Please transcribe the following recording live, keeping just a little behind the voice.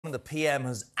The PM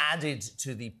has added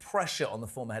to the pressure on the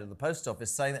former head of the Post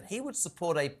Office, saying that he would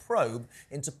support a probe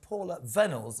into Paula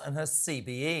Venables and her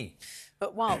CBE.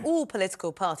 But while all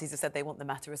political parties have said they want the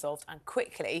matter resolved and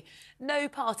quickly, no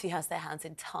party has their hands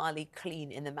entirely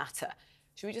clean in the matter.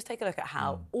 Should we just take a look at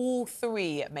how all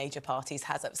three major parties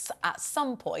has at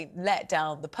some point let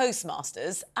down the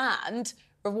postmasters and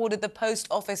rewarded the post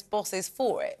office bosses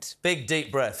for it? Big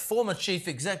deep breath. Former Chief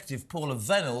Executive Paula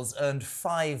Venables earned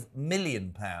 £5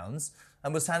 million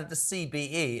and was handed a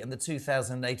CBE and the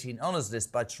 2018 honours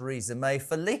list by Theresa May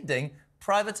for leading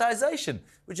privatisation,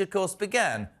 which of course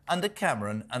began under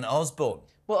Cameron and Osborne.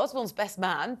 Well, Osborne's best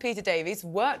man, Peter Davies,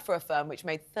 worked for a firm which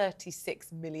made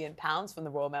 £36 million from the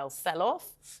Royal Mail sell-off.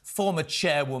 Former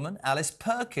chairwoman Alice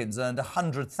Perkins earned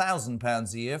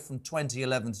 £100,000 a year from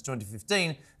 2011 to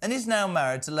 2015 and is now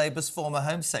married to Labour's former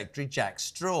Home Secretary Jack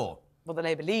Straw. Well, the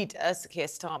Labour leader, Sir Keir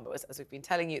Starmer, was, as we've been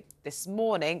telling you this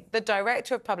morning, the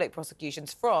Director of Public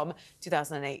Prosecutions from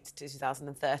 2008 to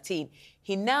 2013.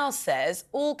 He now says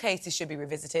all cases should be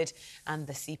revisited and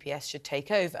the CPS should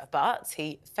take over, but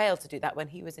he failed to do that when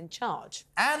he was in charge.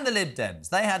 And the Lib Dems.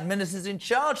 They had ministers in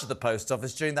charge of the Post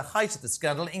Office during the height of the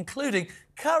scandal, including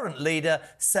current leader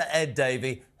Sir Ed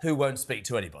Davey, who won't speak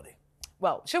to anybody.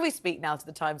 Well, shall we speak now to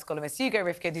the Times columnist Hugo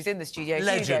Rifkind, who's in the studio?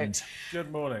 Legend. Hugo.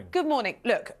 Good morning. Good morning.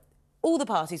 Look, all the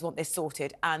parties want this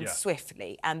sorted and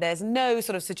swiftly, and there's no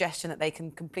sort of suggestion that they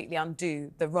can completely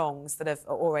undo the wrongs that have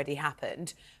already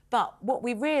happened. But what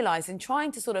we realise in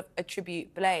trying to sort of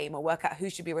attribute blame or work out who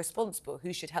should be responsible,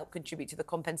 who should help contribute to the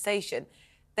compensation,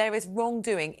 there is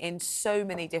wrongdoing in so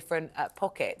many different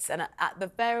pockets. And at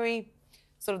the very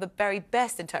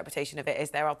best interpretation of it is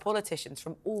there are politicians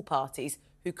from all parties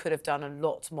who could have done a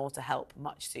lot more to help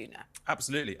much sooner.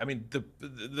 Absolutely. I mean,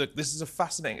 this is a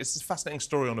fascinating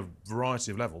story on a variety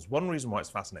of levels. One reason why it's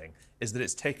fascinating is that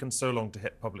it's taken so long to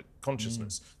hit public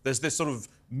consciousness. There's this sort of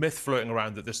myth floating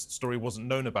around that this story wasn't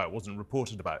known about, wasn't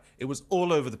reported about. It was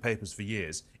all over the papers for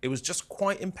years. It was just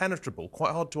quite impenetrable,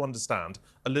 quite hard to understand,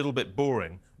 a little bit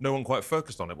boring. No one quite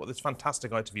focused on it. What this fantastic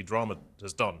ITV drama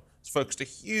has done, it's focused a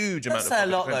huge amount of... Doesn't say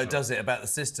a lot, though, does it, about the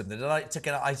system? That I took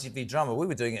an ITV drama. We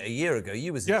were doing it a year ago.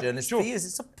 You was a journalist for years.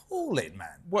 It's appalling, man.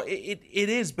 Well, it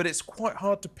is, but it's quite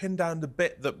hard to pin down the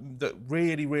bit that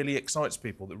really, really excites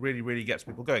people, that really, really gets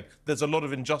people going. There's a lot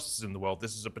of injustice in the world.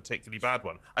 This is a particularly bad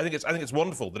one. I think it's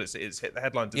wonderful that it's hit the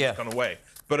headlines in this kind of way.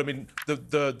 But I mean,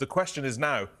 the question is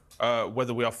now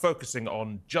whether we are focusing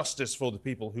on justice for the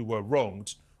people who were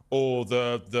wronged, or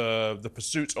the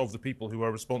pursuit of the people who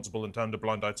are responsible and turned a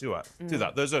blind eye to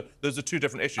that. Those are two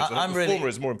different issues. The former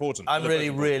is more important. I'm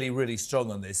really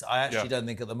strong on this. I actually don't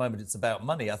think at the moment it's about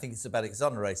money. I think it's about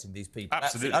exonerating these people.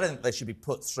 Absolutely. I don't think they should be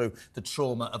put through the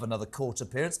trauma of another court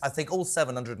appearance. I think all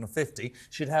 750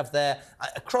 should have their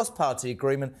cross-party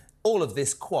agreement. All of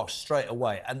this quashed straight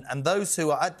away. And those who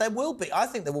are... I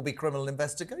think there will be criminal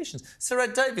investigations. Sir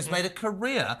Ed Davey made a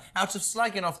career out of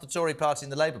slagging off the Tory party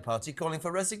and the Labour Party, calling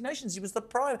for resignations. He was the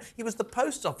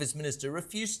Post Office Minister who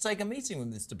refused to take a meeting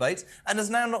with this debate and has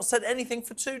now not said anything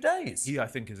for 2 days. He, I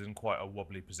think, is in quite a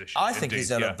wobbly position. I think he's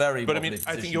in a very wobbly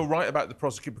position. I think you're right about the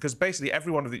prosecution, because basically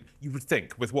every one of the... You would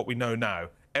think, with what we know now,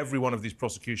 every one of these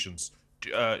prosecutions,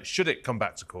 should it come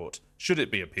back to court, should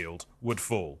it be appealed, would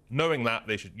fall. Knowing that,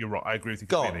 they should... You're right, I agree with you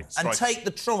completely. And take the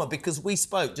trauma, because we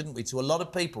spoke, didn't we, to a lot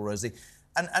of people, Rosie,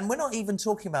 and we're not even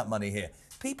talking about money here.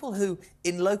 People who,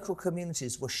 in local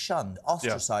communities, were shunned,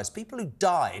 ostracised, people who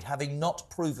died having not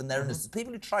proven their innocence,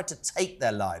 people who tried to take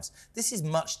their lives. This is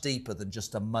much deeper than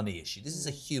just a money issue. This is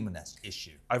a human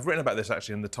issue. I've written about this,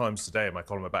 actually, in the Times today, in my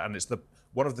column about, and it's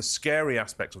one of the scary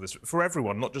aspects of this, for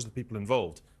everyone, not just the people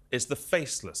involved. It's the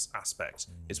faceless aspect.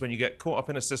 It's when you get caught up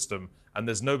in a system and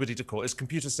there's nobody to call. It's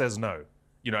computer says no,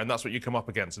 you know, and that's what you come up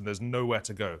against, and there's nowhere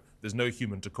to go. There's no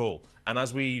human to call. And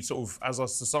as our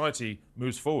society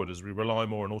moves forward, as we rely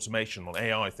more on automation, on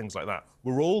AI, things like that,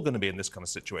 we're all going to be in this kind of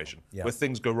situation where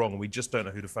things go wrong and we just don't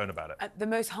know who to phone about it. The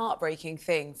most heartbreaking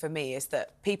thing for me is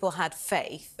that people had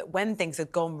faith that when things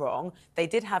had gone wrong, they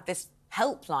did have this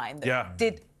helpline that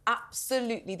did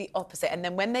absolutely the opposite. And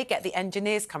then when they get the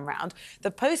engineers come round, the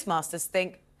postmasters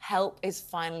think help is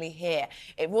finally here.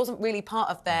 It wasn't really part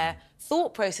of their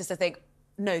thought process to think,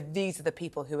 no, these are the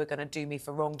people who are going to do me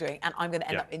for wrongdoing, and I'm going to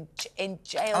end up in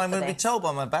jail. I'm going to be told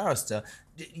by my barrister,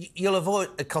 you'll avoid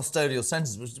a custodial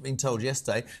sentence, which was being told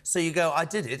yesterday. So you go, I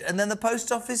did it, and then the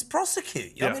Post Office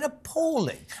prosecute you. I mean,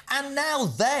 appalling. And now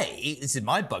this is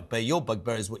my bugbear, your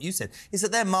bugbear is what you said, is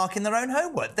that they're marking their own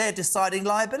homework. They're deciding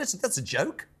liability. That's a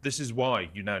joke. This is why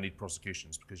you now need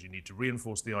prosecutions, because you need to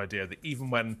reinforce the idea that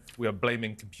even when we are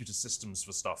blaming computer systems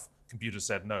for stuff, computers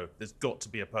said no, there's got to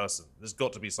be a person, there's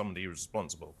got to be somebody who's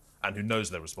responsible. and who knows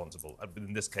they're responsible,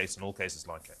 in this case and all cases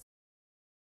like it.